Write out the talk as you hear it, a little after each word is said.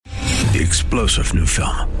The explosive new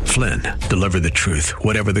film, Flynn, deliver the truth,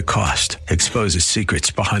 whatever the cost, exposes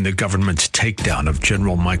secrets behind the government's takedown of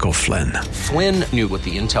General Michael Flynn. Flynn knew what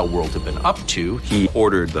the intel world had been up to. He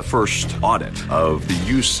ordered the first audit of the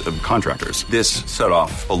use of contractors. This set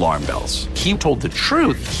off alarm bells. He told the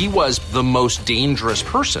truth. He was the most dangerous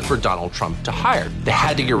person for Donald Trump to hire. They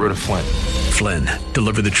had to get rid of Flynn. Flynn,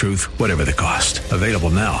 deliver the truth, whatever the cost. Available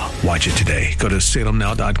now. Watch it today. Go to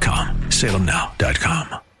salemnow.com.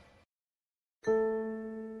 salemnow.com.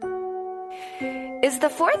 Is the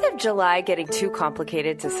 4th of July getting too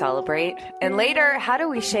complicated to celebrate? And later, how do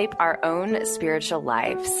we shape our own spiritual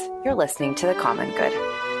lives? You're listening to The Common Good.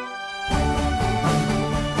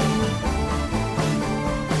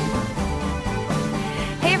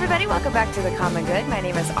 Hey everybody, welcome back to The Common Good. My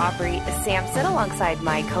name is Aubrey Sampson alongside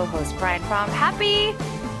my co-host Brian Fromm. Happy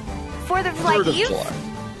 4th of July Eve.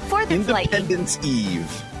 4th of July Independence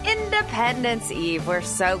Eve. Independence Eve. We're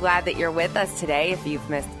so glad that you're with us today. If you've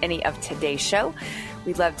missed any of today's show,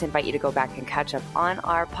 we'd love to invite you to go back and catch up on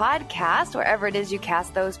our podcast, wherever it is you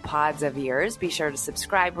cast those pods of yours. Be sure to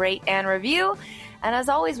subscribe, rate, and review. And as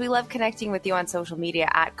always, we love connecting with you on social media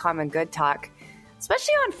at Common Good Talk,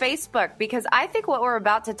 especially on Facebook, because I think what we're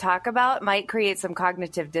about to talk about might create some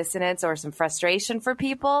cognitive dissonance or some frustration for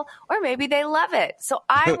people, or maybe they love it. So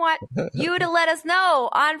I want you to let us know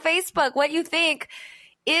on Facebook what you think.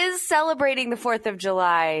 Is celebrating the 4th of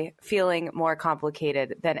July feeling more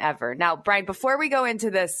complicated than ever? Now, Brian, before we go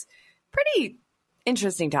into this pretty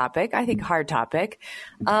interesting topic, I think hard topic,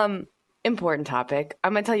 important topic,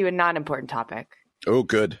 I'm going to tell you a non-important topic. Oh,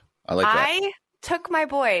 good. I like that. I took my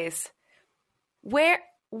boys.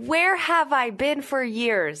 Where have I been for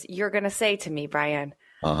years? You're going to say to me, Brian.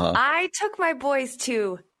 I took my boys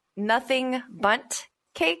to Nothing Bundt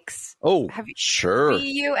Cakes. Oh, have you, sure.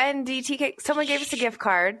 BUNDT cake. Someone gave us a gift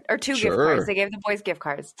card or two gift cards. They gave the boys gift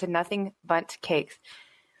cards to Nothing Bundt Cakes.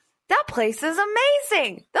 That place is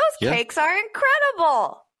amazing. Those cakes are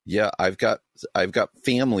incredible. Yeah, I've got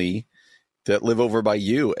family that live over by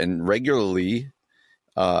you, and regularly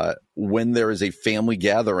when there is a family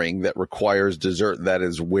gathering that requires dessert, that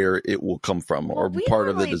is where it will come from, or part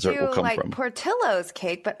of the dessert will come from. Portillo's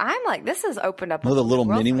cake, but I'm like, this has opened up. Oh, the little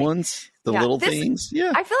mini ones, the little things.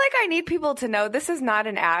 Yeah, I feel like I need people to know this is not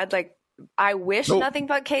an ad. Like, I wish Nothing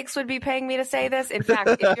But Cakes would be paying me to say this. In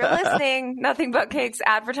fact, if you're listening, Nothing But Cakes,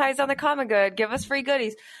 advertise on The Common Good, give us free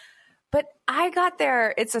goodies. But I got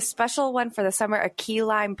there. It's a special one for the summer, a key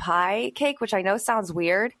lime pie cake, which I know sounds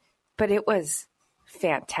weird, but it was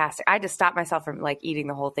fantastic. I just stopped myself from like eating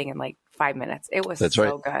the whole thing in like 5 minutes. It was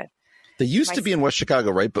so good. They used to be in West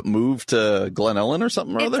Chicago, right? But moved to Glen Ellen or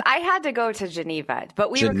something or other? I had to go to Geneva, but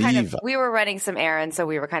we were running some errands, so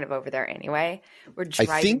we were kind of over there anyway. We're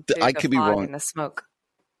driving through the fog and the smoke.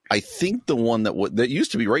 I think the one that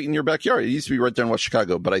used to be right in your backyard. It used to be right there in West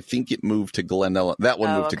Chicago, but I think it moved to Glen Ellen. That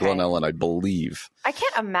one moved to Glen Ellen, I believe. I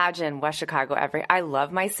can't imagine West Chicago I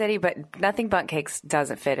love my city, but Nothing Bundt Cakes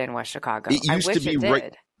doesn't fit in West Chicago. It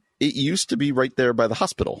used to be right there by the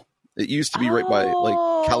hospital. It used to be right by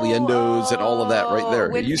like Caliendo's and all of that right there.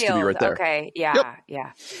 Whitfield. It used to be right there. Okay, yeah.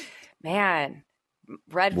 Man,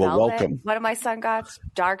 red velvet. Welcome. What did my son got?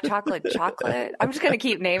 Dark chocolate. I'm just going to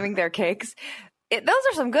keep naming their cakes. Those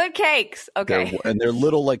are some good cakes. Okay. They're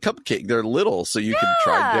little like cupcake. They're little, so you can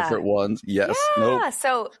try different ones. Yes. Yeah.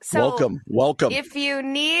 So welcome. If you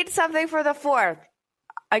need something for the 4th,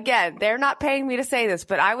 again, they're not paying me to say this,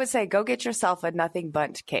 but I would say go get yourself a Nothing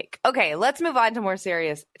Bundt cake. Okay, let's move on to more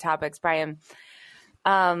serious topics, Brian.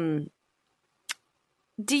 I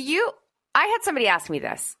had somebody ask me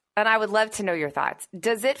this, and I would love to know your thoughts.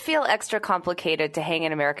 Does it feel extra complicated to hang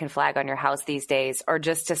an American flag on your house these days, or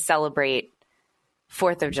just to celebrate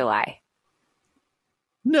 4th of July?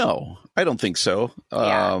 No, I don't think so.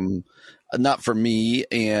 Not for me,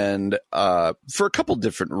 and for a couple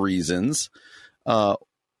different reasons.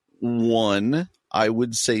 One, I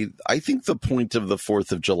would say, I think the point of the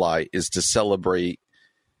 4th of July is to celebrate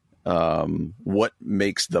what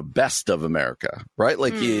makes the best of America, right?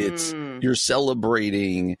 Like you're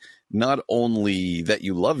celebrating not only that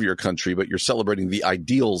you love your country, but you're celebrating the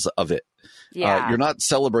ideals of it. Yeah. You're not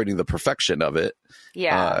celebrating the perfection of it.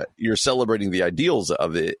 Yeah. You're celebrating the ideals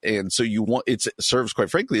of it. And so it serves,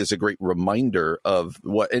 quite frankly, as a great reminder of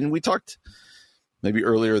and we talked maybe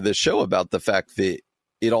earlier this show about the fact that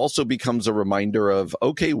it also becomes a reminder of,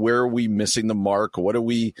 okay, where are we missing the mark? What are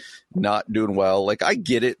we not doing well? Like, I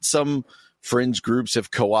get it. Some fringe groups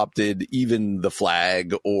have co-opted even the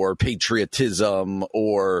flag or patriotism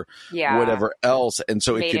or whatever else. And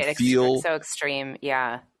so it could feel so extreme.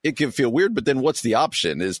 Yeah. It can feel weird, but then what's the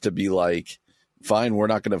option is to be like, fine, we're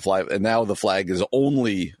not going to fly. And now the flag is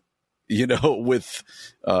only, with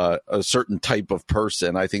a certain type of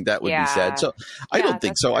person. I think that would be sad. So I don't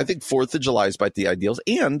think so. Fair. I think 4th of July is about the ideals.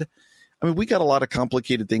 And I mean, we got a lot of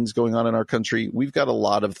complicated things going on in our country. We've got a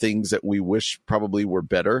lot of things that we wish probably were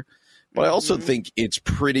better. But I also think it's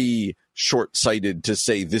pretty short-sighted to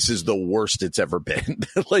say this is the worst it's ever been.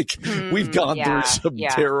 We've gone through some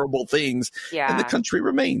terrible things, and the country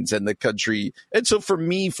remains. And so for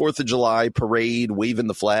me, 4th of July parade, waving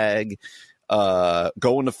the flag,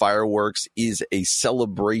 going to fireworks is a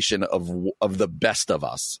celebration of the best of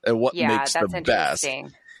us and what makes the best.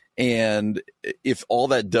 And if all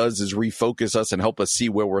that does is refocus us and help us see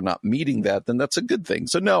where we're not meeting that, then that's a good thing.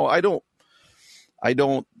 So no, I don't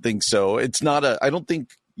think so. I don't think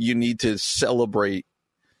you need to celebrate.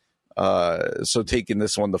 So taking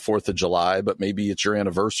this one, the 4th of July, but maybe it's your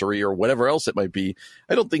anniversary or whatever else it might be.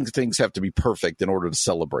 I don't think things have to be perfect in order to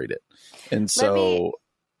celebrate it. And so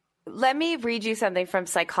let me read you something from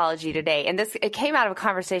Psychology Today. And it came out of a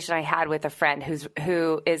conversation I had with a friend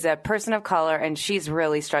who is a person of color, and she's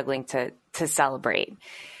really struggling to celebrate.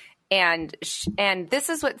 And this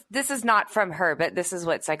is not from her, but this is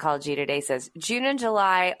what Psychology Today says. June and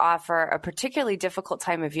July offer a particularly difficult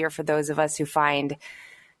time of year for those of us who find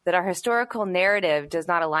that our historical narrative does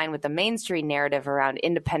not align with the mainstream narrative around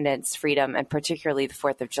independence, freedom, and particularly the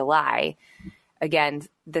 4th of July. Again,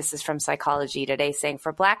 this is from Psychology Today saying,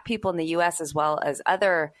 for Black people in the U.S. as well as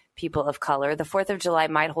other people of color, the 4th of July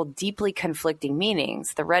might hold deeply conflicting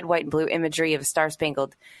meanings. The red, white, and blue imagery of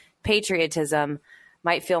star-spangled patriotism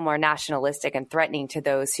might feel more nationalistic and threatening to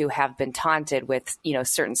those who have been taunted with,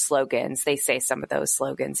 certain slogans. They say some of those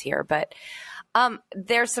slogans here, but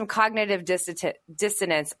there's some cognitive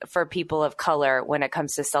dissonance for people of color when it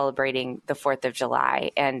comes to celebrating the 4th of July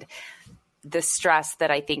and the stress that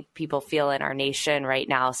I think people feel in our nation right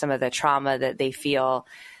now, some of the trauma that they feel.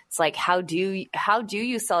 It's like, how do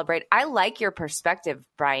you celebrate? I like your perspective,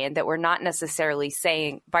 Brian, that we're not necessarily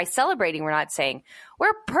saying, by celebrating, we're not saying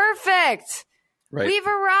we're perfect. Right. We've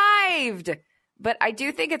arrived. But I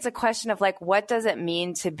do think it's a question of what does it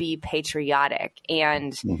mean to be patriotic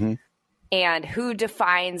and who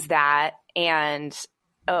defines that? And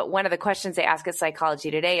one of the questions they ask at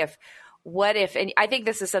Psychology Today, and I think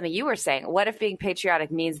this is something you were saying, what if being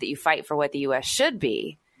patriotic means that you fight for what the U.S. should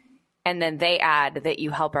be? And then they add that you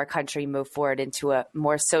help our country move forward into a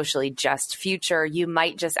more socially just future. You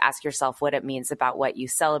might just ask yourself what it means about what you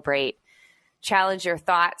celebrate. Challenge your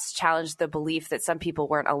thoughts, challenge the belief that some people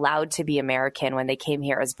weren't allowed to be American when they came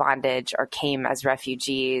here as bondage or came as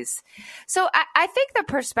refugees. So I think the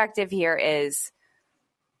perspective here is,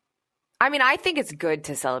 I think it's good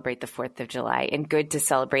to celebrate the 4th of July and good to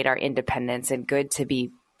celebrate our independence and good to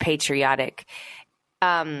be patriotic.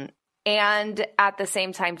 And at the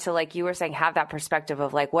same time to, like you were saying, have that perspective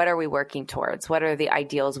of what are we working towards? What are the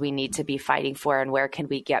ideals we need to be fighting for and where can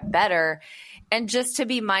we get better? And just to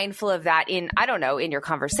be mindful of that in your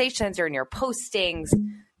conversations or in your postings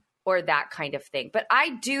or that kind of thing. But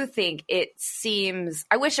I do think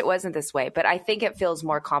I wish it wasn't this way, but I think it feels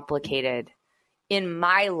more complicated in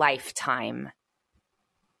my lifetime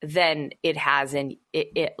than it has in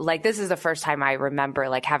it. This is the first time I remember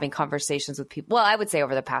having conversations with people. Well, I would say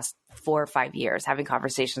over the past 4 or 5 years, having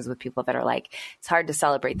conversations with people that are it's hard to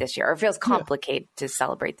celebrate this year, or it feels complicated to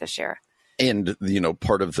celebrate this year. And,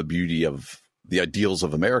 part of the beauty of the ideals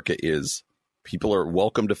of America is people are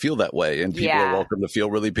welcome to feel that way, and people are welcome to feel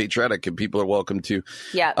really patriotic, and people are welcome to.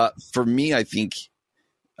 Yeah. For me, I think,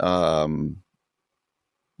 our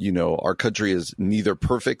country is neither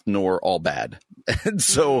perfect nor all bad. And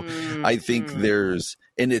so I think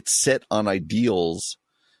and it's set on ideals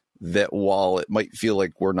that while it might feel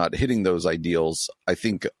like we're not hitting those ideals, I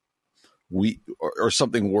think we are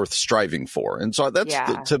something worth striving for. And so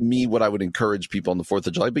that's to me what I would encourage people on the 4th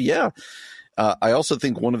of July. But I also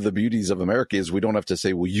think one of the beauties of America is we don't have to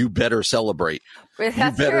say, well, you better celebrate. That's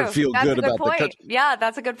you better true. feel that's good a good about point. the country. Yeah,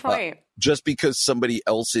 that's a good point. Just because somebody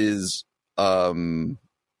else's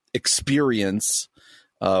experience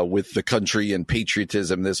with the country and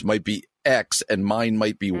patriotism, this might be X and mine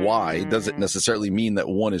might be Y, doesn't necessarily mean that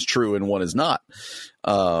one is true and one is not.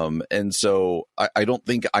 And so I don't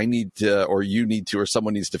think I need to, or you need to, or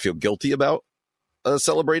someone needs to feel guilty about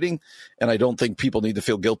celebrating. And I don't think people need to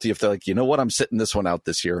feel guilty if they're like, you know what, I'm sitting this one out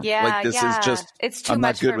this year. Yeah, this is just, it's too I'm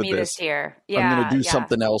much not good for with me this year. Yeah, I'm going to do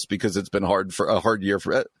something else because it's been a hard year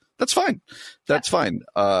for it. That's fine. That's fine.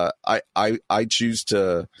 I choose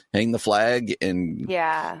to hang the flag and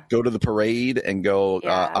go to the parade and go,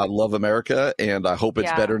 I love America and I hope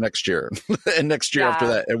it's better next year and next year after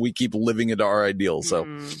that. And we keep living into our ideals. So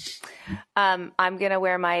I'm going to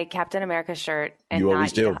wear my Captain America shirt and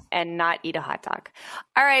not eat a hot dog.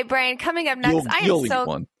 All right, Brian, coming up next, you'll eat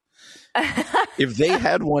one. If they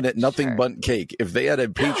had one at Nothing But Cake, if they had a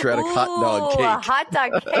patriotic hot dog cake. A hot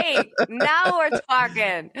dog cake. Now we're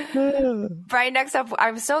talking. Brian, next up,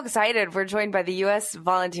 I'm so excited. We're joined by the U.S.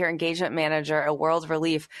 Volunteer Engagement Manager at World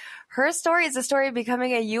Relief. Her story is a story of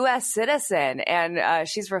becoming a U.S. citizen, and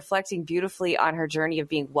she's reflecting beautifully on her journey of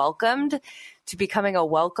being welcomed to becoming a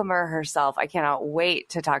welcomer herself. I cannot wait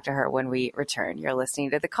to talk to her when we return. You're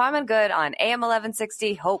listening to The Common Good on AM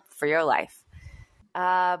 1160, Hope for Your Life.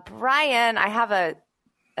 Brian, I have a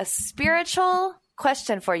spiritual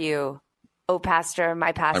question for you. Oh, pastor,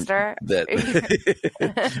 my pastor.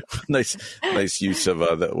 Nice use of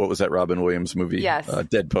what was that Robin Williams movie? Yes.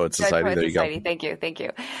 Dead Poets Society. There you go. Thank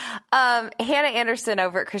you. Hannah Anderson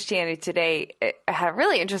over at Christianity Today had a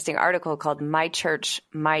really interesting article called My Church,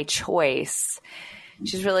 My Choice.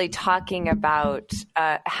 She's really talking about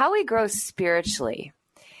how we grow spiritually.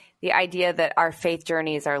 The idea that our faith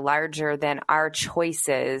journeys are larger than our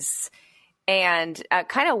choices and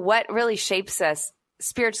kind of what really shapes us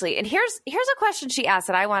spiritually. And here's a question she asked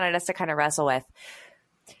that I wanted us to kind of wrestle with.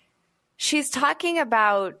 She's talking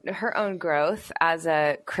about her own growth as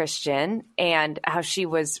a Christian and how she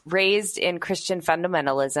was raised in Christian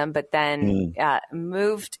fundamentalism, but then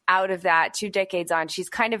moved out of that 2 decades on. She's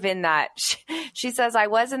kind of in that. She says, I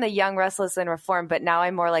was in the young, restless, and reformed, but now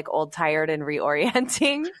I'm more like old, tired, and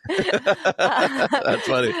reorienting. That's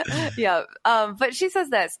funny. Yeah. But she says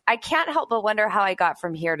this, I can't help but wonder how I got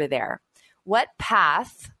from here to there. What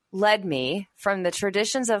path led me from the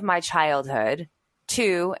traditions of my childhood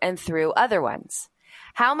to and through other ones?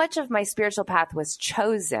 How much of my spiritual path was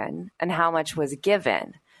chosen and how much was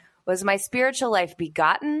given? Was my spiritual life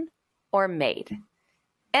begotten or made?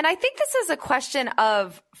 And I think this is a question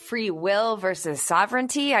of free will versus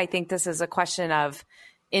sovereignty. I think this is a question of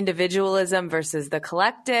individualism versus the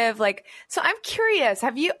collective. So I'm curious,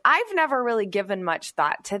 I've never really given much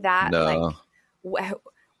thought to that. No.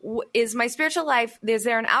 Is my spiritual life, is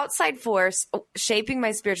there an outside force shaping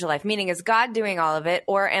my spiritual life? Meaning, is God doing all of it,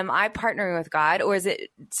 or am I partnering with God, or is it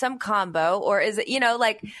some combo, or is it,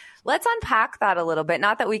 let's unpack that a little bit.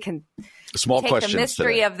 Not that we can take the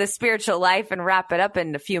mystery today of the spiritual life and wrap it up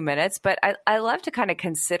in a few minutes, but I love to kind of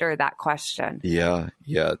consider that question. Yeah.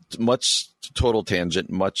 Much total tangent,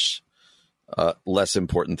 much less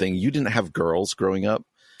important thing. You didn't have girls growing up.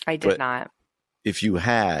 I did not. If you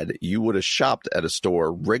had, you would have shopped at a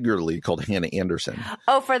store regularly called Hannah Anderson.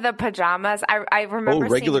 Oh, for the pajamas. I remember.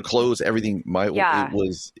 Regular clothes, everything. It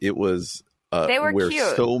was. They were where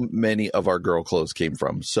cute. So many of our girl clothes came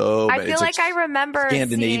from. I feel like I remember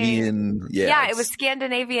Scandinavian. It was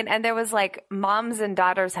Scandinavian, and there was moms and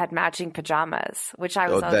daughters had matching pajamas, which I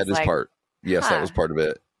was. That is part. Yes, that was part of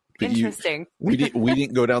it. But interesting. We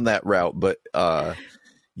didn't go down that route, but.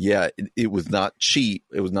 It was not cheap.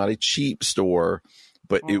 It was not a cheap store,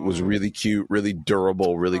 but it was really cute, really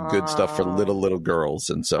durable, really good stuff for little girls.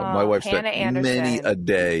 And so my wife spent many a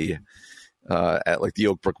day at the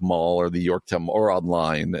Oak Brook Mall or the Yorktown or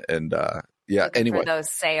online. And anyway. For those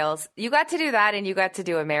sales. You got to do that, and you got to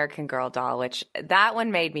do American Girl doll, which that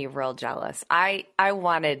one made me real jealous. I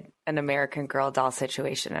wanted an American Girl doll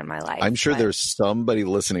situation in my life. I'm sure there's somebody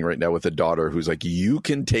listening right now with a daughter who's like, you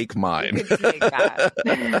can take mine. You can take that.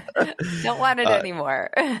 Don't want it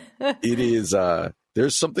anymore. It is,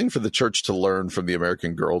 there's something for the church to learn from the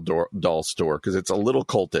American Girl doll store, because it's a little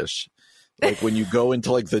cultish. When you go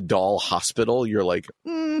into the doll hospital, you're like,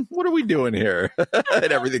 what are we doing here?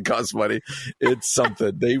 And everything costs money. It's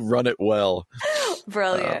something. They run it well.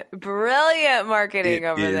 Brilliant marketing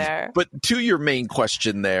over there. But to your main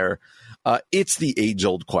question there, it's the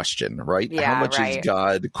age-old question, right? Yeah, how much is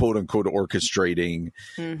God, quote unquote, orchestrating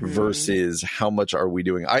versus how much are we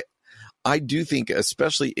doing? I do think,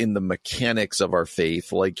 especially in the mechanics of our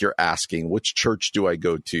faith, like you're asking, which church do I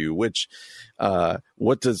go to?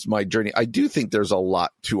 What does my journey? I do think there's a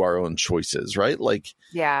lot to our own choices, right?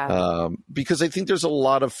 Because I think there's a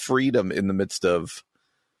lot of freedom in the midst of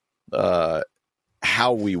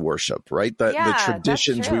how we worship, right? The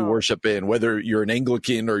traditions we worship in, whether you're an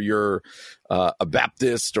Anglican or you're a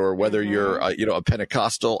Baptist or whether you're a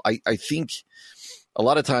Pentecostal. I think a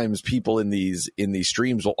lot of times people in these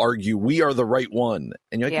streams will argue we are the right one,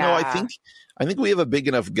 and you're like, no, I think we have a big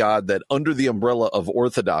enough God that under the umbrella of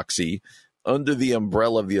orthodoxy, under the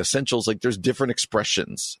umbrella of the essentials, there's different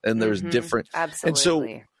expressions and there's different. Absolutely. And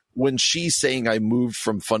so when she's saying I moved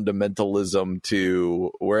from fundamentalism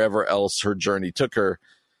to wherever else her journey took her,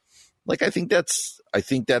 like, I think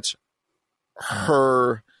that's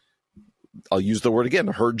her, I'll use the word again,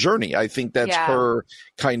 her journey. I think that's her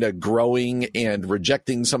kind of growing and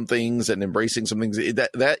rejecting some things and embracing some things.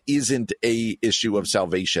 That isn't a issue of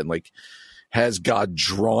salvation. Like, has God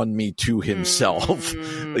drawn me to himself?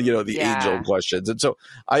 The age-old questions. And so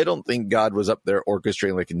I don't think God was up there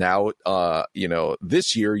orchestrating, like, now,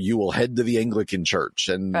 this year you will head to the Anglican Church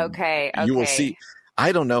and you will see.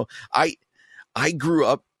 I don't know. I grew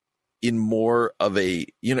up in more of a,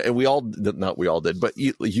 and we all, not we all did, but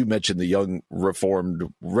you mentioned the young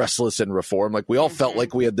Reformed, restless and Reformed. Like, we all felt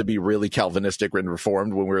like we had to be really Calvinistic and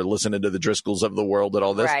Reformed when we were listening to the Driscolls of the world and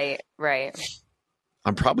all this. Right.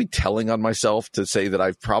 I'm probably telling on myself to say that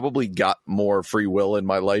I've probably got more free will in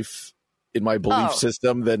my life, in my belief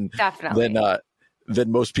system than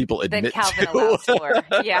most people admit than Calvin to. allows for.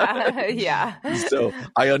 Yeah. So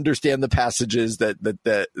I understand the passages that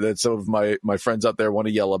some of my friends out there want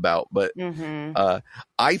to yell about, but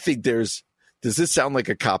I think does this sound like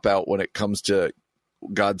a cop-out when it comes to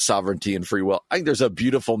God's sovereignty and free will? I think there's a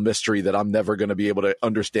beautiful mystery that I'm never going to be able to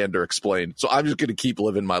understand or explain. So I'm just going to keep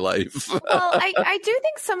living my life. Well, I do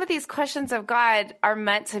think some of these questions of God are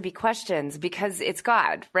meant to be questions because it's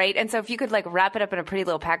God, right? And so if you could, like, wrap it up in a pretty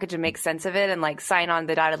little package and make sense of it and, like, sign on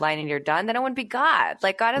the dotted line and you're done, then it wouldn't be God.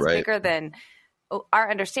 Like, God is bigger than our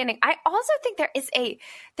understanding. I also think there is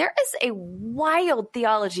a wild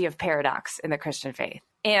theology of paradox in the Christian faith.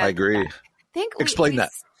 And I agree. Explain that.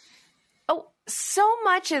 So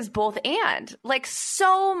much is both and. Like,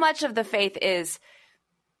 so much of the faith is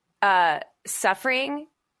suffering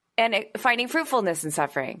and finding fruitfulness in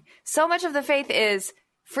suffering. So much of the faith is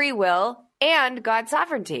free will and God's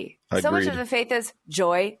sovereignty. Agreed. So much of the faith is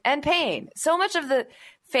joy and pain. So much of the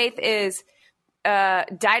faith is die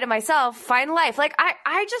to myself, find life. Like,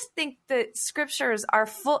 I just think the scriptures are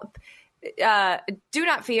full. Do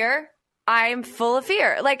not fear. I'm full of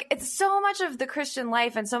fear. Like, it's so much of the Christian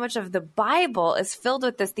life and so much of the Bible is filled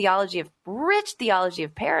with this rich theology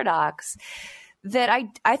of paradox that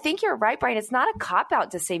I think you're right, Brian. It's not a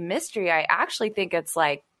cop-out to say mystery. I actually think it's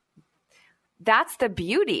like, that's the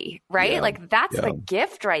beauty, right? Yeah. Like, that's the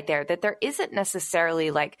gift right there, that there isn't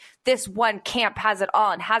necessarily like this one camp has it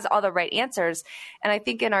all and has all the right answers. And I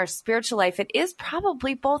think in our spiritual life, it is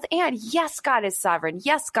probably both and. Yes, God is sovereign.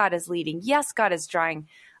 Yes, God is leading. Yes, God is drawing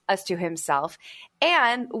us to himself.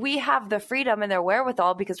 And we have the freedom and the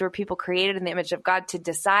wherewithal, because we're people created in the image of God, to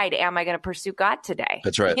decide, am I going to pursue God today?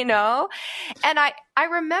 That's right. And I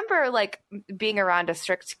remember, like, being around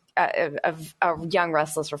a young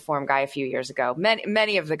restless Reform guy a few years ago.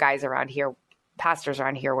 Many of the guys around here, pastors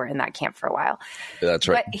around here, were in that camp for a while. That's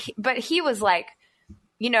right. But he was like,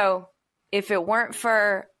 if it weren't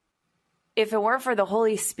for the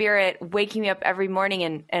Holy Spirit waking me up every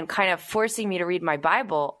morning and kind of forcing me to read my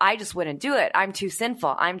Bible, I just wouldn't do it. I'm too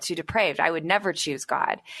sinful. I'm too depraved. I would never choose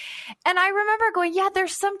God. And I remember going, yeah,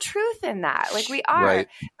 there's some truth in that. Like, we are. Right.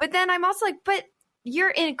 But then I'm also like, but you're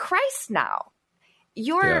in Christ now.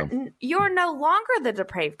 You're no longer the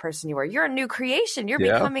depraved person you were. You're a new creation. You're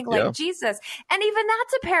becoming like Jesus. And even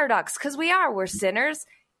that's a paradox, because we're sinners,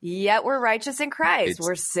 yet we're righteous in Christ.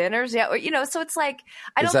 We're sinners, yet so it's like,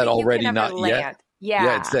 I don't think already you can ever not land. Yet?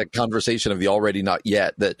 Yeah, it's that conversation of the already not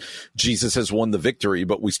yet, that Jesus has won the victory,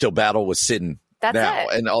 but we still battle with sin now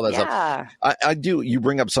and all that stuff. I do. You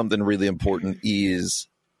bring up something really important, is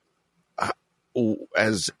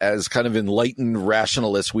as kind of enlightened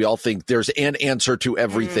rationalists, we all think there's an answer to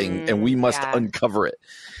everything and we must uncover it.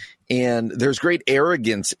 And there's great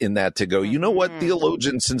arrogance in that, to go, you know what?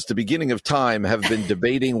 Theologians since the beginning of time have been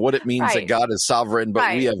debating what it means that God is sovereign,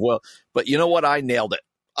 but we have, but you know what? I nailed it.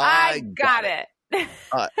 I got it.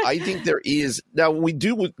 I think there is. Now, we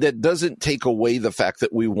do. That doesn't take away the fact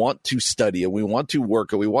that we want to study and we want to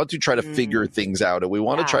work and we want to try to figure things out and we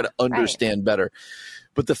want to try to understand better.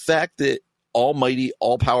 But the fact that almighty,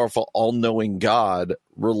 all-powerful, all-knowing God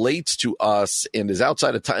relates to us and is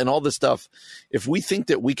outside of time and all this stuff, if we think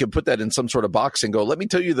that we can put that in some sort of box and go, let me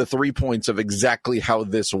tell you the 3 points of exactly how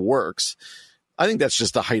this works, I think that's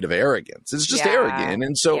just the height of arrogance. It's just arrogant.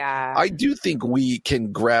 And so I do think we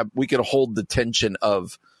can hold the tension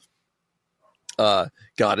of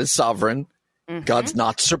God is sovereign. God's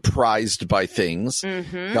not surprised by things.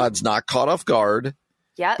 God's not caught off guard.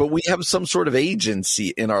 But we have some sort of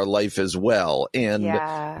agency in our life as well. And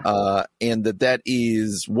that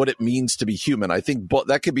is what it means to be human. I think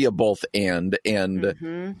that could be a both and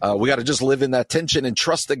we got to just live in that tension and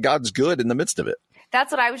trust that God's good in the midst of it.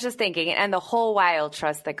 That's what I was just thinking. And the whole while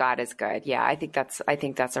trust that God is good. Yeah, I think that's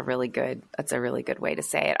a really good way to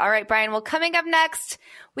say it. All right, Brian. Well, coming up next,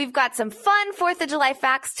 we've got some fun 4th of July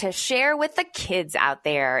facts to share with the kids out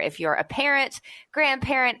there. If you're a parent,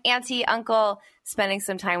 grandparent, auntie, uncle, spending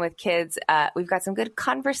some time with kids, we've got some good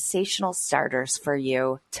conversational starters for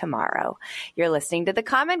you tomorrow. You're listening to The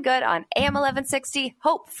Common Good on AM 1160.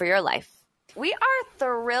 Hope for your life. We are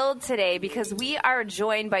thrilled today because we are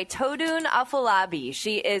joined by Todun Afolabi.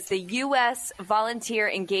 She is the U.S. Volunteer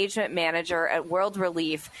Engagement Manager at World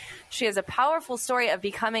Relief. She has a powerful story of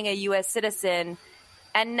becoming a U.S. citizen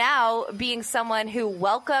and now being someone who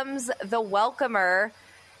welcomes the welcomer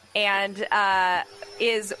and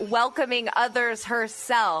is welcoming others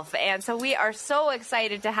herself. And so we are so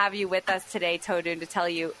excited to have you with us today, Todun,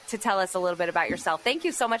 to tell us a little bit about yourself. Thank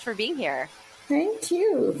you so much for being here. Thank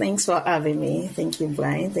you. Thanks for having me. Thank you,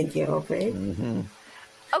 Brian. Thank you, Aubrey. Mm-hmm.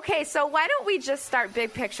 Okay, so why don't we just start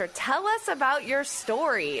big picture? Tell us about your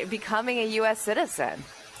story becoming a U.S. citizen.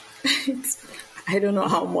 I don't know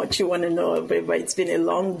how much you want to know, Aubrey, but it's been a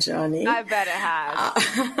long journey. I bet it has.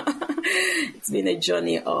 It's been a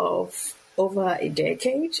journey of over a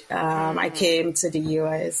decade. I came to the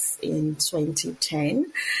U.S. in 2010,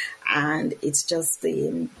 and it's just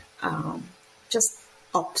been just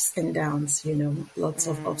ups and downs, lots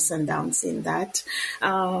of ups and downs in that.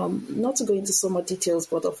 Not to go into so much details,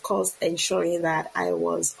 but of course, ensuring that I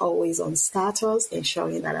was always on status,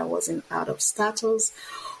 ensuring that I wasn't out of status,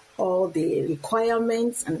 all the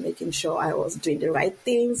requirements, and making sure I was doing the right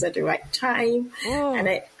things at the right time. Oh.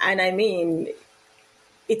 And I mean,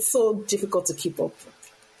 it's so difficult to keep up.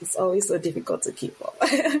 It's always so difficult to keep up.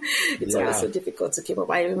 Always so difficult to keep up.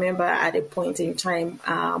 I remember at a point in time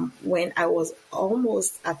when I was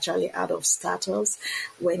almost actually out of status,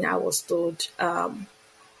 when I was told,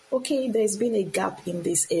 okay, there's been a gap in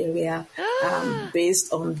this area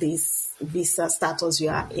based on this visa status you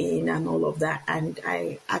are in and all of that. And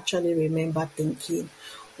I actually remember thinking,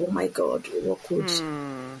 oh my God,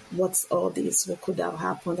 what's all this? What could have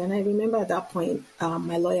happened? And I remember at that point,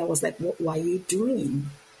 my lawyer was like, what were you doing?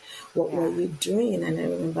 What were you doing? And I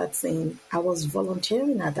remember saying I was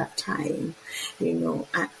volunteering at that time,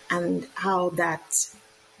 and how that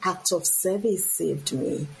act of service saved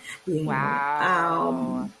me.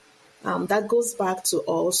 Wow. That goes back to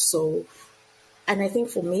also, and I think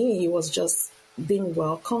for me, it was just being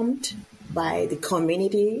welcomed by the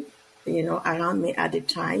community, around me at the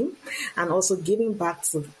time, and also giving back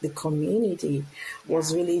to the community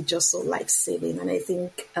was really just so life-saving. And I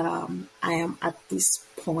think I am at this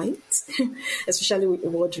point, especially with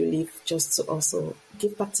World Relief, just to also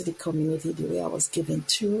give back to the community the way I was given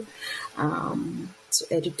to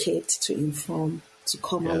educate, to inform, to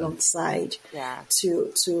come alongside,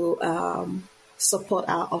 to support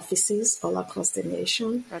our offices all across the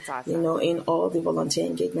nation. That's awesome. In all the volunteer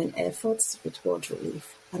engagement efforts with World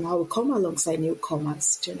Relief. And I will come alongside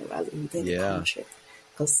newcomers generally within the country.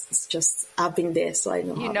 Because it's just, I've been there, so I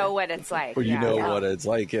know. You know what it's like. Well, you know what it's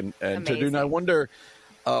like. And Todun, I wonder,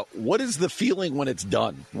 what is the feeling when it's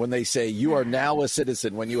done? When they say you are now a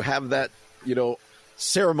citizen, when you have that,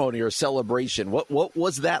 ceremony or celebration, what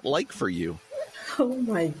was that like for you? Oh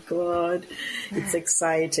my God. It's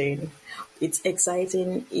exciting. It's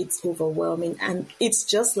exciting. It's overwhelming. And it's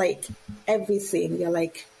just like everything. You're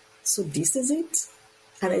like, so this is it?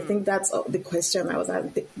 And I think that's the question I was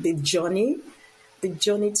asking, the journey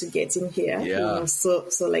to getting here. Yeah. So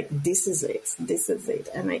like, this is it.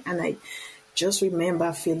 And I just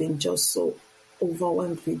remember feeling just so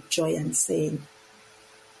overwhelmed with joy and saying,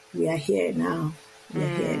 we are here now. We're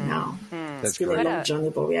here now. It's been a long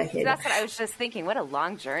journey, but we are here. That's what I was just thinking. What a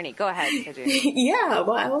long journey. Go ahead, Todun. Yeah,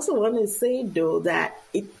 but I also want to say, though, that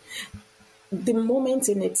the moment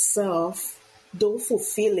in itself, though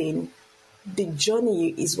fulfilling, the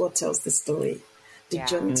journey is what tells the story. The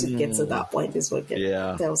journey to get to that point is what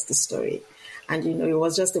tells the story. And, it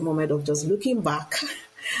was just a moment of just looking back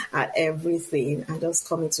at everything and just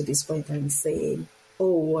coming to this point and saying,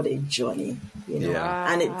 oh, what a journey,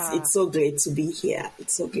 And it's so great to be here.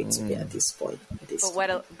 It's so great to be at this point. What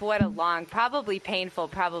a long, probably painful,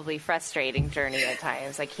 probably frustrating journey at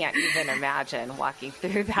times. I can't even imagine walking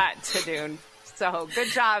through that, Todun. So good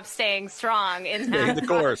job staying strong in that in the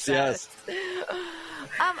course, yes. Okay,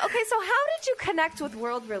 so how did you connect with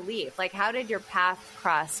World Relief? Like, how did your path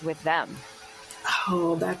cross with them?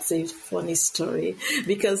 Oh, that's a funny story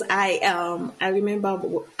because I remember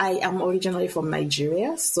I am originally from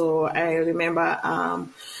Nigeria, so I remember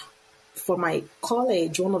for my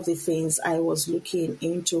college, one of the things I was looking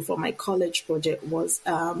into for my college project was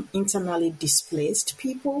internally displaced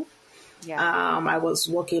people. I was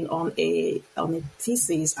working on a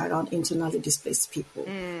thesis around internally displaced people,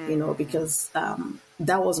 because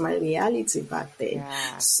that was my reality back then.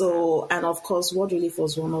 Yeah. So, and of course, World Relief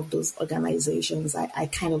was one of those organizations I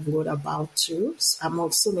kind of wrote about too,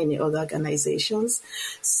 among so many other organizations.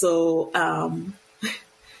 So,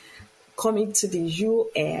 coming to the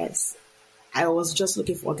US, I was just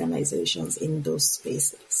looking for organizations in those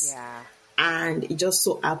spaces. Yeah. And it just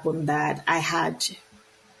so happened that I had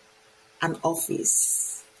an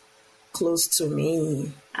office close to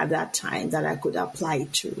me at that time that I could apply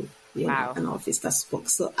to, an office that spoke.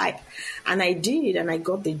 So I did, and I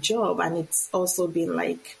got the job, and it's also been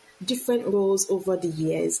like different roles over the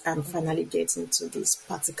years, and finally getting to this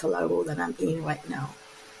particular role that I'm in right now.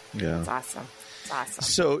 Yeah. That's awesome. Awesome.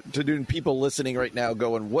 So, to people listening right now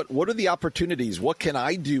going, what are the opportunities? What can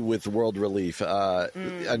I do with World Relief?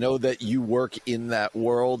 I know that you work in that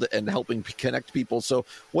world and helping connect people. So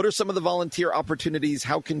what are some of the volunteer opportunities?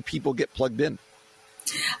 How can people get plugged in?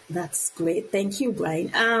 That's great. Thank you,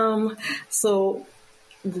 Brian. So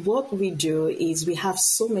what we do is we have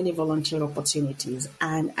so many volunteer opportunities,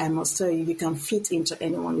 and I must tell you can fit into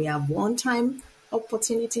anyone. We have one-time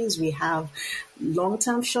opportunities, we have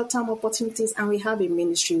long-term, short-term opportunities, and we have a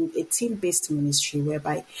ministry, a team-based ministry,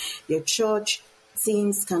 whereby your church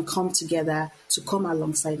teams can come together to come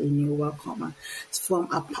alongside a new welcomer, from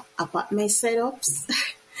apartment setups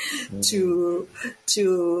to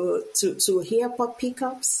airport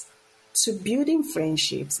pickups, to building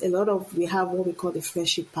friendships. We have what we call the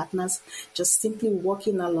friendship partners, just simply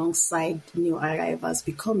walking alongside new arrivals,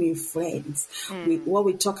 becoming friends. What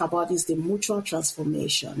we talk about is the mutual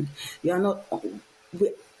transformation.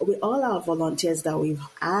 With all our volunteers that we've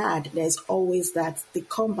had, there's always that they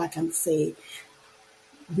come back and say,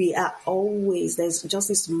 there's just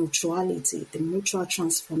this mutuality, the mutual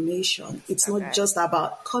transformation. It's not just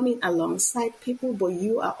about coming alongside people, but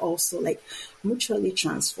you are also like mutually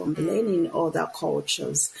transformed, learning other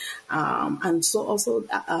cultures. And so also,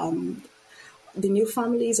 the new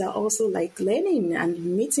families are also like learning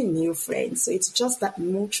and meeting new friends. So it's just that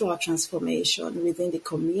mutual transformation within the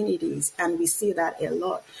communities. And we see that a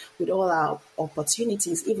lot with all our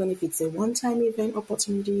opportunities, even if it's a one-time event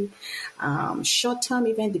opportunity, short-term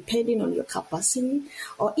event, depending on your capacity,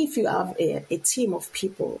 or if you have a team of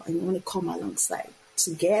people and you want to come alongside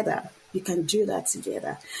together, you can do that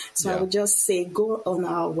together. So I would just say, go on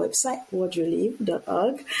our website,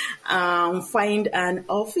 worldrelief.org, find an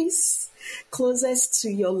office closest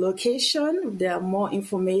to your location. There are more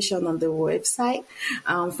information on the website.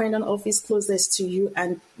 Find an office closest to you,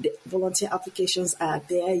 and the volunteer applications are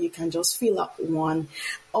there. You can just fill up one,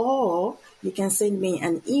 or you can send me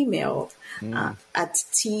an email at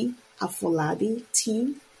tafolabi,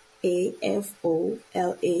 TAFOLABI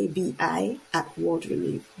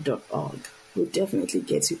 @worldrelief.org. We'll definitely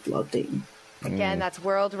get you plugged in. Again, that's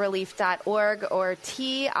worldrelief.org or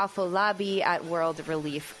tafolabi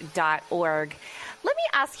 @worldrelief.org. Let me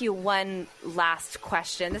ask you one last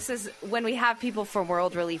question. This is when we have people from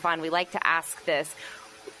World Relief on, we like to ask this.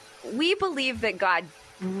 We believe that God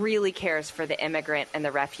really cares for the immigrant and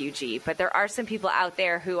the refugee, but there are some people out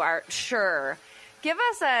there who are sure. Give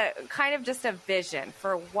us a kind of just a vision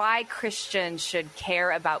for why Christians should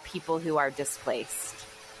care about people who are displaced.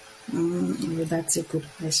 That's a good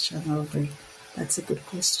question, Aubrey. That's a good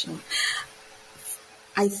question.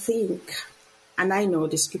 I think, and I know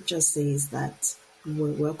the scripture says that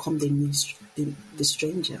we welcome the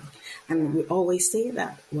stranger. And we always say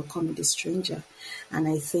that, welcome the stranger. And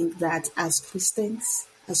I think that as Christians,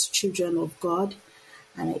 as children of God,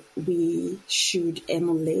 we should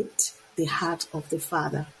emulate the heart of the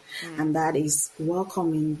Father. And that is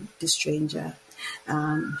welcoming the stranger.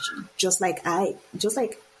 Just like I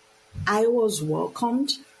was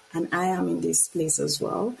welcomed, and I am in this place as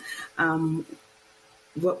well,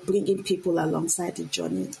 bringing people alongside the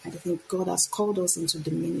journey. I think God has called us into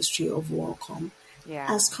the ministry of welcome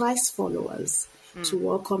as Christ followers, to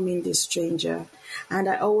welcoming the stranger. And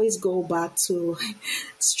I always go back to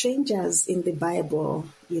strangers in the Bible.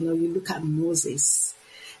 You look at Moses.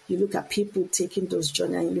 You look at people taking those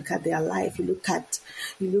journeys, and you look at their life. You look at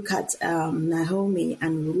Naomi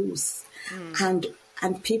and Ruth,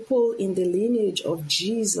 and people in the lineage of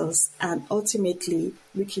Jesus, and ultimately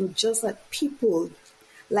looking just at people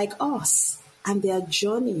like us and their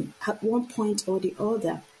journey at one point or the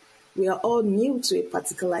other. We are all new to a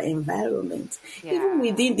particular environment. Even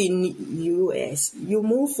within the U.S., you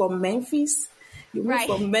move from Memphis You move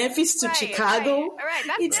from Memphis to Chicago. Right.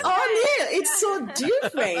 It's all new. It's so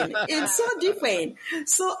different. It's so different.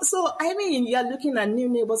 So I mean, you're looking at new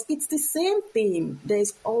neighbors. It's the same thing.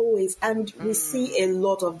 There's always, and we see a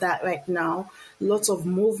lot of that right now. Lots of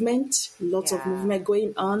movement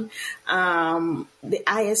going on. The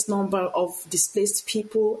highest number of displaced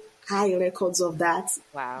people, high records of that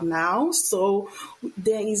now. So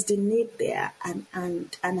there is the need there, and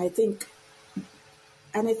I think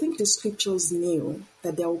the scriptures knew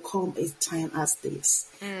that there will come a time as this,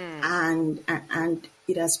 and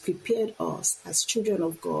it has prepared us as children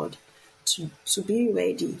of God to be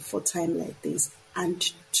ready for time like this,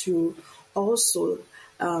 and to also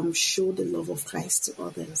show the love of Christ to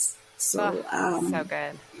others. So, so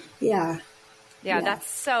good. Yeah, that's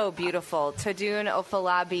so beautiful. Todun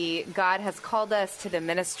Ofalabi, God has called us to the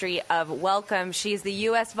ministry of welcome. She's the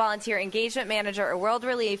U.S. Volunteer Engagement Manager at World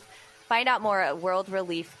Relief. Find out more at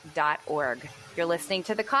worldrelief.org. You're listening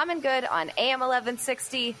to The Common Good on AM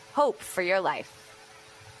 1160. Hope for your life.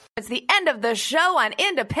 It's the end of the show on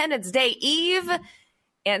Independence Day Eve.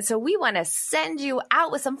 And so we want to send you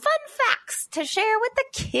out with some fun facts to share with the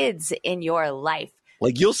kids in your life.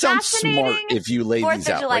 Like, you'll sound smart if you lay these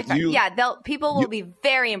out. Like people will be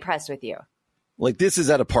very impressed with you. Like, this is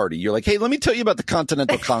at a party. You're like, hey, let me tell you about the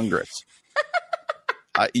Continental Congress.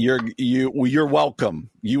 You're welcome.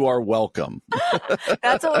 You are welcome.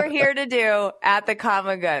 That's what we're here to do at the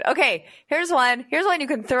Common Good. Okay, here's one you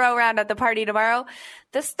can throw around at the party tomorrow.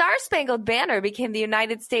 The Star-Spangled Banner became the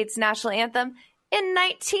United States national anthem in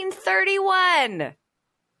 1931.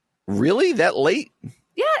 Really? That late?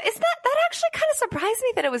 Yeah, that actually kind of surprised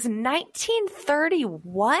me that it was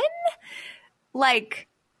 1931? Like,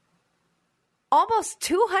 almost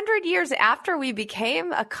 200 years after we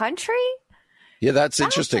became a country? Yeah, that's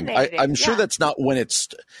interesting. I'm sure that's not when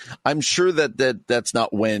I'm sure that's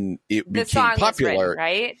not when it became popular.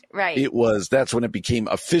 Written, right. That's when it became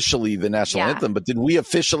officially the national anthem. But did we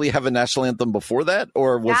officially have a national anthem before that?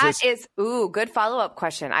 Or was good follow-up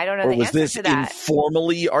question. I don't know the answer to that. Or was this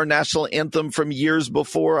informally our national anthem from years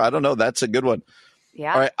before? I don't know. That's a good one.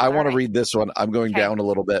 Yeah. All right. I want to read this one. I'm going down a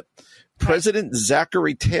little bit. President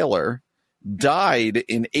Zachary Taylor died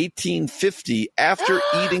in 1850 after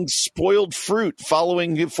eating spoiled fruit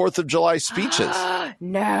following 4th of July speeches.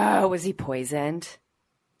 No, was he poisoned?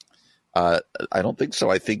 I don't think so.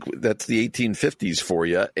 I think that's the 1850s for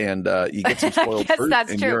you, and you get some spoiled fruit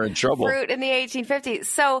and true. You're in trouble. Fruit in the 1850s.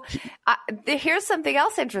 So here's something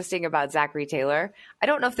else interesting about Zachary Taylor. I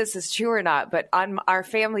don't know if this is true or not, but on our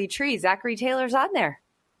family tree, Zachary Taylor's on there.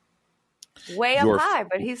 Way up high,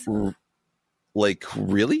 but he's... Like,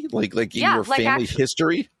 really? Like in your family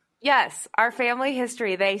history? Yes, our family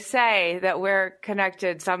history. They say that we're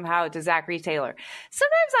connected somehow to Zachary Taylor.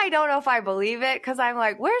 Sometimes I don't know if I believe it, because I'm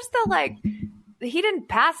like, where's the, he didn't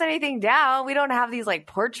pass anything down. We don't have these,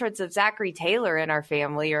 portraits of Zachary Taylor in our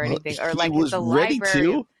family or anything. Or, was the ready library.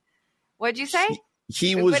 To. What'd you say?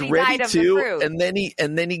 He was ready to, and then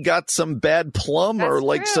he got some bad plum. That's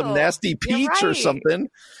or some nasty peach or something.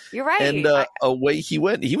 You're right. And away he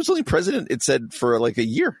went. He was only president, it said, for a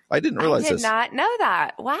year. I didn't realize this. I did not know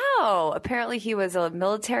that. Wow. Apparently he was a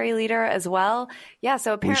military leader as well. Yeah,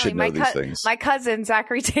 so apparently my cousin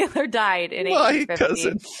Zachary Taylor died in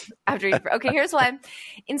 1850. Okay, here's one.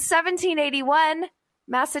 In 1781,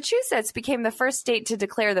 Massachusetts became the first state to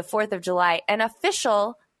declare the 4th of July an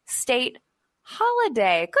official state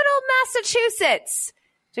holiday. Good old Massachusetts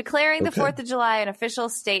declaring the 4th of July an official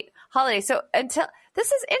state holiday. So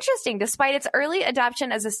this is interesting. Despite its early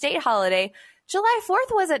adoption as a state holiday, July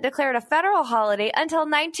 4th wasn't declared a federal holiday until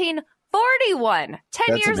 1941,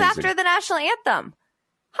 10 years after the national anthem.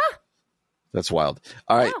 Huh. That's wild.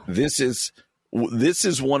 All right. Wow. This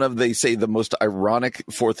is one of, they say, the most ironic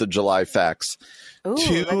 4th of July facts. Ooh,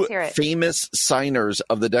 two famous signers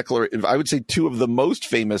of the Declaration. I would say two of the most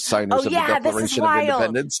famous signers of the Declaration of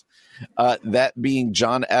Independence. That being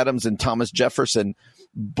John Adams and Thomas Jefferson.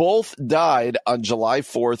 Both died on July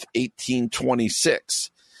 4th,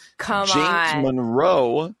 1826. James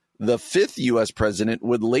Monroe, the 5th U.S. president,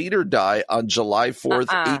 would later die on July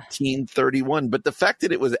 4th, 1831. But the fact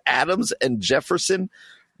that it was Adams and Jefferson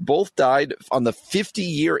both died on the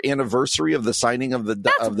 50-year anniversary of the signing of the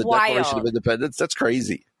Declaration of Independence, that's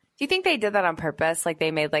crazy. Do you think they did that on purpose? Like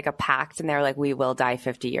they made a pact and they were like, we will die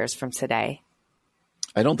 50 years from today?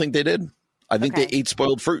 I don't think they did. I think they ate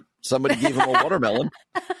spoiled fruit. Somebody gave them a watermelon.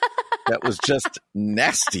 That was just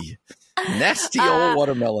nasty. Nasty old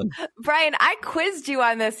watermelon. Brian, I quizzed you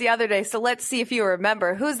on this the other day, so let's see if you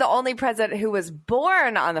remember. Who's the only president who was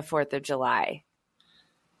born on the 4th of July?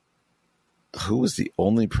 who was the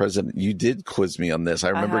only president? You did quiz me on this. I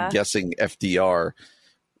remember guessing FDR.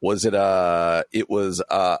 Was it? It was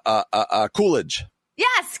Coolidge.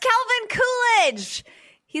 Yes, Calvin Coolidge.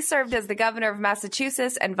 He served as the governor of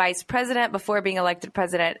Massachusetts and vice president before being elected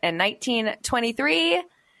president in 1923.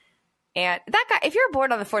 And that guy, if you're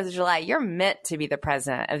born on the 4th of July, you're meant to be the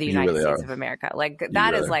president of the United States of America. Like,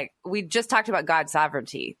 that is like, we just talked about God's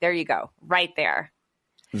sovereignty. There you go. Right there.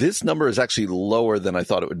 This number is actually lower than I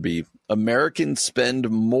thought it would be. Americans spend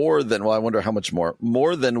more than, well, I wonder how much more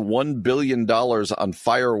than $1 billion on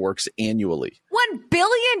fireworks annually. $1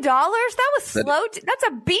 billion? That was slow. That's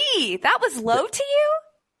a B. That was low to you?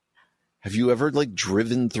 Have you ever like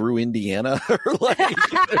driven through Indiana? Or like,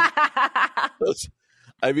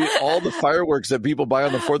 I mean, all the fireworks that people buy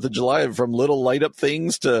on the 4th of July, from little light up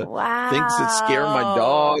things to things that scare my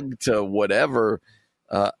dog to whatever.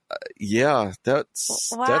 Yeah, that's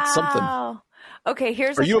something. Okay,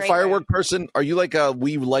 here's. Are you a firework person? Are you like a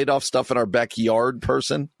we light off stuff in our backyard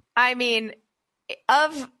person? I mean,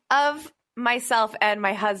 of myself and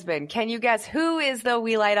my husband, can you guess who is the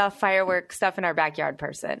we light off firework stuff in our backyard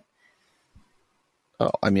person?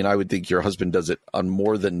 Oh, I mean, I would think your husband does it on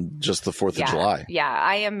more than just the 4th of July. Yeah,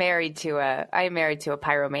 I am married to a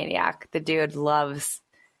pyromaniac. The dude loves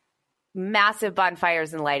massive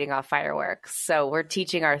bonfires and lighting off fireworks. So we're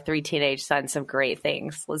teaching our 3 teenage sons some great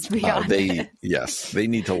things. Let's be honest. They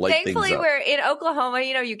need to light things up. Thankfully, we're in Oklahoma.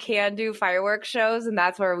 You know, you can do fireworks shows, and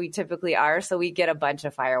that's where we typically are. So we get a bunch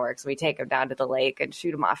of fireworks. We take them down to the lake and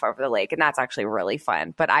shoot them off over the lake, and that's actually really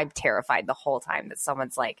fun. But I'm terrified the whole time that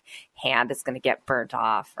someone's like hand is going to get burnt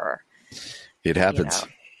off, or it happens.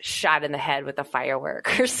 Shot in the head with a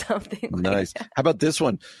firework or something. Nice. How about this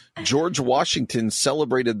one? George Washington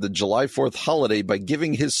celebrated the July 4th holiday by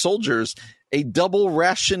giving his soldiers a double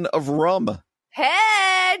ration of rum.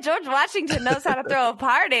 Hey, George Washington knows how to throw a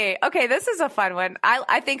party. Okay, this is a fun one.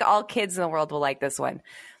 I think all kids in the world will like this one.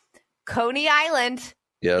 Coney Island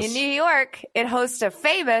in New York, it hosts a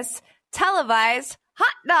famous televised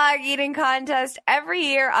hot dog eating contest every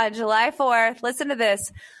year on July 4th. Listen to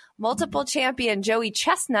this. Multiple champion Joey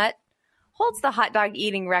Chestnut holds the hot dog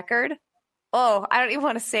eating record. Oh, I don't even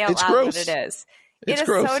want to say out loud what it is. It is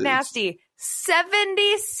so nasty.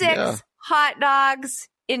 76 hot dogs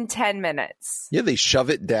in 10 minutes. Yeah, they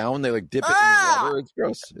shove it down. They like dip it in water. It's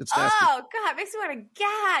gross. It's nasty. Oh, God, it makes me want to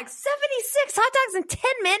gag. 76 hot dogs in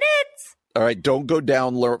 10 minutes? All right, don't go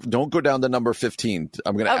down to number 15.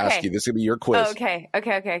 I'm going to ask you. This is going to be your quiz. Okay.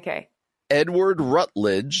 Edward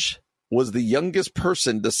Rutledge was the youngest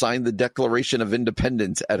person to sign the Declaration of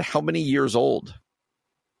Independence at how many years old?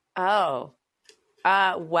 Oh,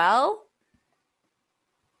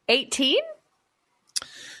 18?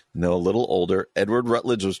 No, a little older. Edward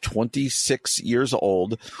Rutledge was 26 years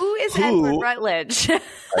old. Who is Edward Rutledge?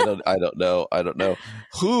 I don't know.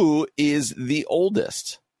 Who is the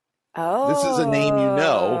oldest? Oh, this is a name you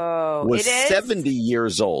know. Was 70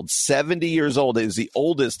 years old. 70 years old is the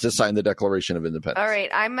oldest to sign the Declaration of Independence. All right,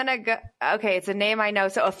 I'm going to go. Okay, it's a name I know.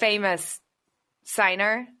 So a famous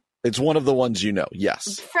signer. It's one of the ones you know,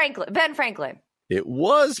 yes. Ben Franklin. It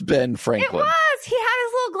was Ben Franklin. It was. He had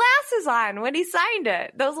his little glasses on when he signed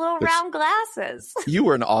it. Those little round glasses. You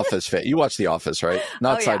were an Office fan. You watched The Office, right?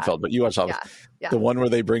 Not Seinfeld, but you watched Office. Yeah. The one where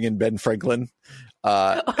they bring in Ben Franklin.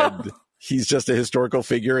 And he's just a historical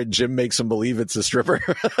figure, and Jim makes him believe it's a stripper.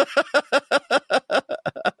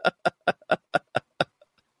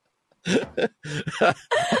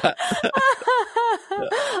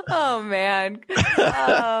 Oh, man.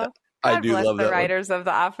 I do love that. Writers of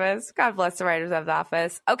The Office. God bless the writers of The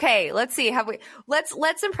Office. Okay, let's see.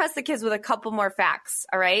 Let's impress the kids with a couple more facts.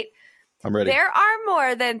 All right. I'm ready. There are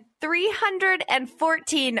more than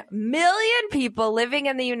 314 million people living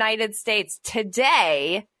in the United States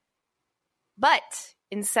today. But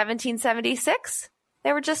in 1776,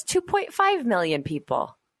 there were just 2.5 million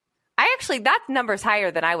people. That number's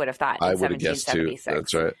higher than I would have thought. I would have guessed too.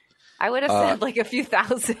 That's right. I would have said like a few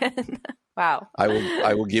thousand. Wow.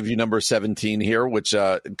 I will give you number 17 here, which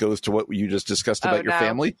goes to what you just discussed about your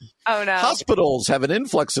family. Oh, no. Hospitals have an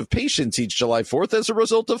influx of patients each July 4th as a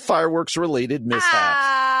result of fireworks-related mishaps.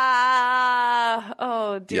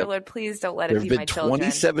 Oh, dear Lord, please don't let it be my children. There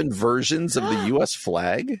have been 27 versions of the U.S.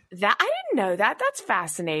 flag. I didn't know that. That's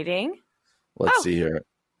fascinating. Let's see here.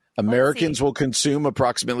 Americans will consume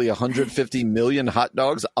approximately 150 million hot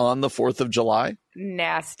dogs on the 4th of July.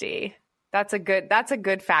 Nasty. That's a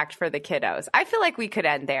good fact for the kiddos. I feel like we could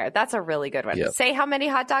end there. That's a really good one. Yep. Say how many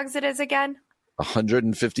hot dogs it is again?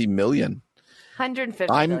 150 million.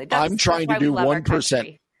 150 million. I'm trying to do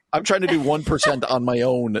 1%. I'm trying to do 1% on my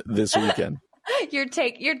own this weekend. You're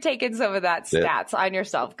taking some of that stats on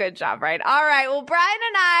yourself. Good job, Brian. All right. Well, Brian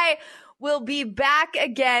and I will be back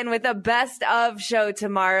again with a best of show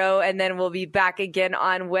tomorrow, and then we'll be back again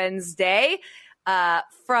on Wednesday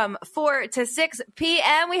from 4 to 6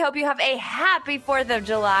 p.m. We hope you have a happy 4th of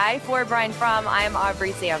July. For Brian Fromm, I am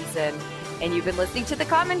Aubrey Sampson, and you've been listening to The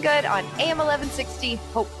Common Good on AM 1160.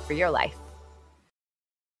 Hope for your life.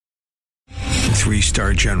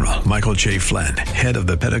 3-star General Michael J. Flynn, head of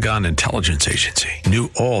the Pentagon Intelligence Agency, knew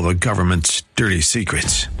all the government's dirty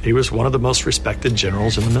secrets. He was one of the most respected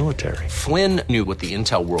generals in the military. Flynn knew what the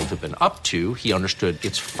intel world had been up to. He understood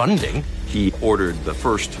its funding. He ordered the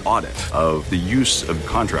first audit of the use of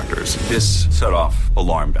contractors. This set off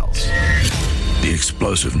alarm bells. The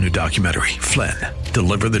explosive new documentary, Flynn,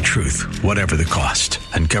 Deliver the Truth, Whatever the Cost,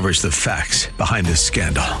 uncovers the facts behind this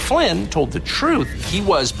scandal. Flynn told the truth. He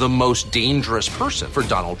was the most dangerous person for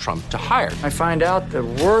Donald Trump to hire. I find out the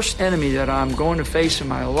worst enemy that I'm going to face in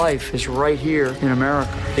my life is right here in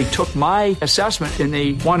America. They took my assessment and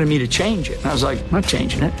they wanted me to change it. And I was like, I'm not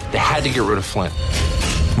changing it. They had to get rid of Flynn.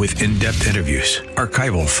 With in-depth interviews,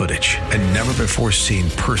 archival footage, and never-before-seen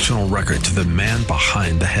personal records of the man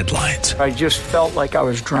behind the headlines. I just felt like I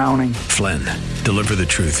was drowning. Flynn, Deliver the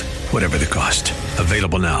Truth, Whatever the Cost.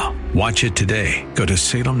 Available now. Watch it today. Go to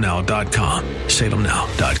salemnow.com.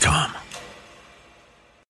 salemnow.com.